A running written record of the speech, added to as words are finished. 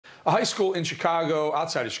A high school in Chicago,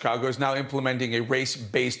 outside of Chicago, is now implementing a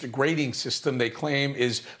race-based grading system they claim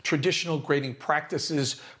is traditional grading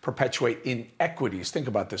practices perpetuate inequities. Think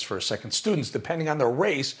about this for a second. Students, depending on their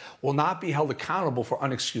race, will not be held accountable for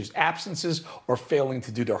unexcused absences or failing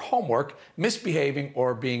to do their homework, misbehaving,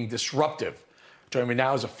 or being disruptive. Joining me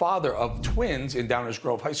now is a father of twins in Downers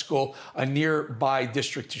Grove High School, a nearby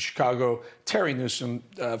district to Chicago, Terry Newsome,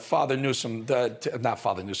 Father Newsome, not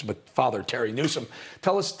Father Newsome, but Father Terry Newsome.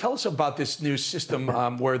 Tell us about this new system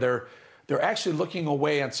where they're actually looking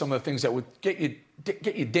away on some of the things that would get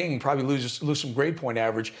you dinged, probably lose some grade point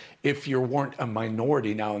average if you weren't a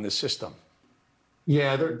minority now in the system.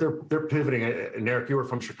 Yeah, they're pivoting. And Eric, you were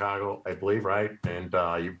from Chicago, I believe, right? And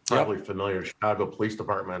you're probably familiar with Chicago Police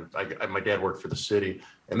Department. My dad worked for the city,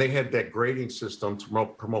 and they had that grading system to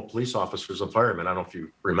promote police officers and firemen. I don't know if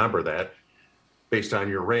you remember that. Based on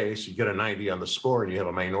your race, you get a 90 on the score, and you have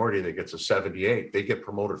a minority that gets a 78. They get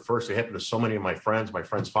promoted first. It happened to so many of my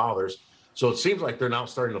friends' fathers. So it seems like they're now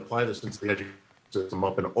starting to apply this into the education system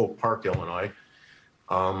up in Oak Park, Illinois.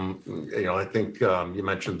 I think you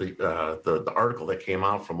mentioned the article that came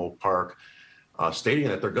out from Oak Park stating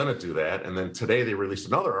that they're going to do that. And then today they released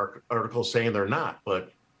another article saying they're not.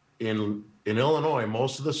 But in Illinois,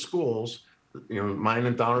 most of the schools, mine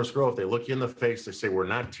and Downers Grove, they look you in the face. They say, we're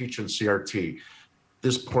not teaching CRT.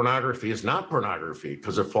 This pornography is not pornography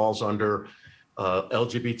because it falls under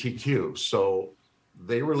LGBTQ. So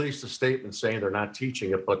they released a statement saying they're not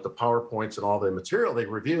teaching it, but the PowerPoints and all the material they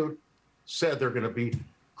reviewed said they're going to be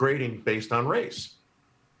grading based on race.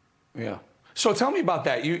 Yeah. So tell me about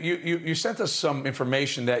that. You sent us some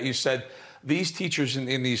information that you said these teachers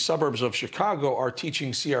in these suburbs of Chicago are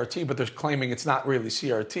teaching CRT, but they're claiming it's not really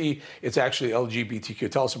CRT. It's actually LGBTQ.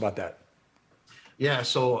 Tell us about that. Yeah,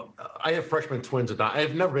 so I have freshman twins.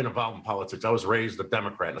 I've never been involved in politics. I was raised a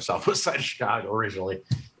Democrat in the southwest side of Chicago originally.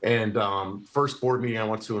 And first board meeting I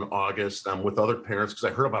went to in August with other parents because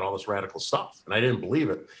I heard about all this radical stuff, and I didn't believe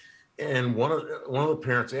it. And one of the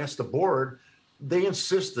parents asked the board, they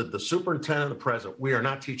insisted, the superintendent and the president, we are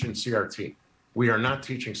not teaching CRT. We are not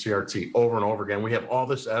teaching CRT over and over again. We have all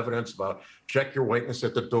this evidence about check your whiteness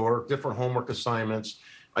at the door, different homework assignments.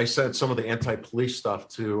 I said some of the anti-police stuff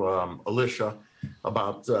to Alicia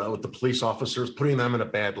about with the police officers, putting them in a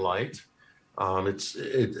bad light. I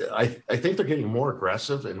think they're getting more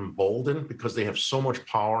aggressive and emboldened because they have so much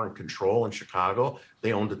power and control in Chicago.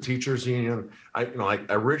 They own the teachers union. I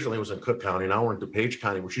originally was in Cook County. Now we're in DuPage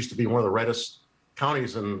County, which used to be one of the reddest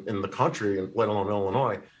counties in the country, let alone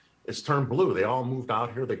Illinois. It's turned blue. They all moved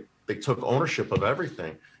out here. They took ownership of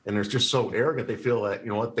everything, and they're just so arrogant. They feel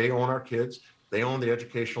that they own our kids. They own the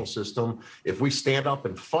educational system. If we stand up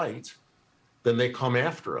and fight, then they come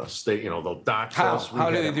after us. They'll dox us.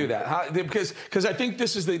 How do they do that? Because I think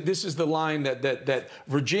this is the line that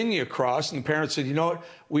Virginia crossed, and the parents said, what,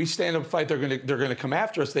 we stand up and fight. They're gonna come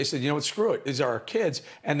after us. They said, what, screw it. These are our kids,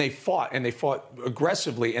 and they fought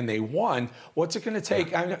aggressively, and they won. What's it going to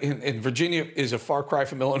take? I know, and Virginia is a far cry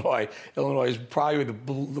from Illinois. Illinois is probably the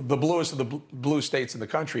bluest of the blue states in the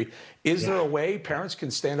country. Is there a way parents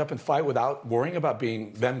can stand up and fight without worrying about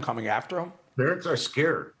them coming after them? Parents are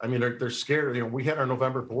scared. I mean, they're scared. We had our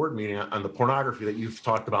November board meeting on the pornography that you've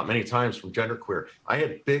talked about many times from genderqueer. I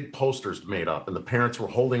had big posters made up, and the parents were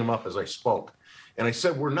holding them up as I spoke. And I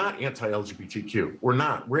said, we're not anti-LGBTQ. We're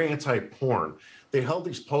not. We're anti-porn. They held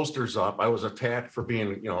these posters up. I was attacked for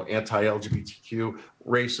being, anti-LGBTQ,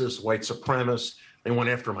 racist, white supremacist. They went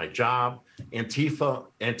after my job.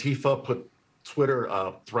 Antifa put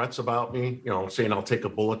Twitter threats about me, saying I'll take a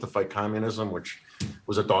bullet to fight communism, which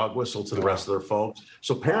was a dog whistle to the rest of their folks.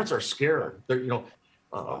 So parents are scared. They're,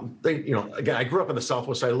 again, I grew up in the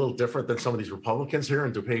Southwest side, a little different than some of these Republicans here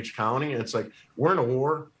in DuPage County. And it's like, we're in a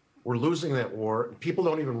war. We're losing that war. People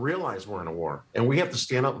don't even realize we're in a war. And we have to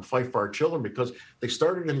stand up and fight for our children because they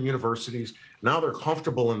started in the universities. Now they're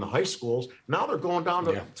comfortable in the high schools. Now they're going down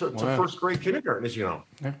to first grade kindergarten, as you know.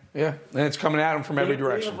 Yeah. And it's coming at them from every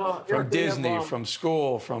direction. From Disney, from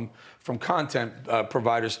school, from content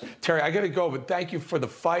providers. Terry, I got to go, but thank you for the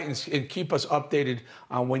fight and keep us updated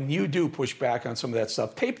on when you do push back on some of that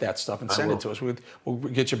stuff. Tape that stuff and send it to us. We'll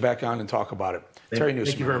get you back on and talk about it. Terry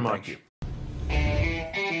Newsome, thank you very much. Thank you.